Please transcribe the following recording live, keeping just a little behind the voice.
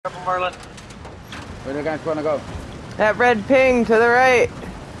Marlon. Where the guys wanna go? That red ping to the right.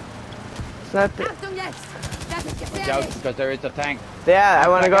 It's not the... Achtung jetzt! Das ist Watch out, gefährlich! because there is a tank. Yeah, I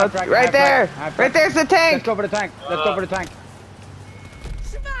want to go right there. Right there's the Let's tank. go for the tank. Let's go for the tank.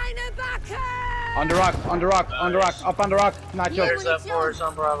 Schweinebacke! On the rock, on the rock, on the rock, up on the rock. Nacho. There's that force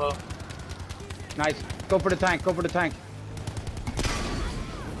on Bravo. Nice. Go for the tank, go for the tank.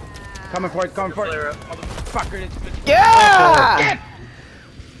 Coming for it, coming for Clear it. up. Fucker, it's... Yeah.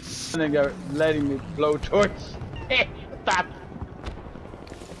 And then they're letting me blow torch. Stop.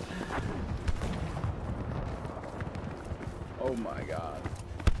 Oh my god.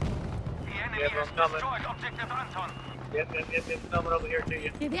 Yep, I'm coming. Yep, coming over here to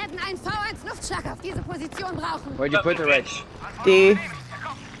you. Wir werden einen V1 Luftschlag auf diese Position brauchen. Where'd you put the red? D.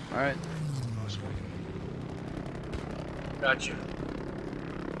 Alright. Got you.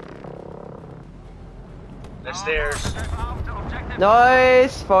 The stairs.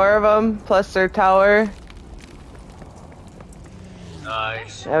 Nice. 4 of them plus their tower.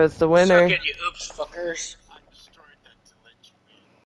 Nice. That was the winner. Suck it, you oops fuckers.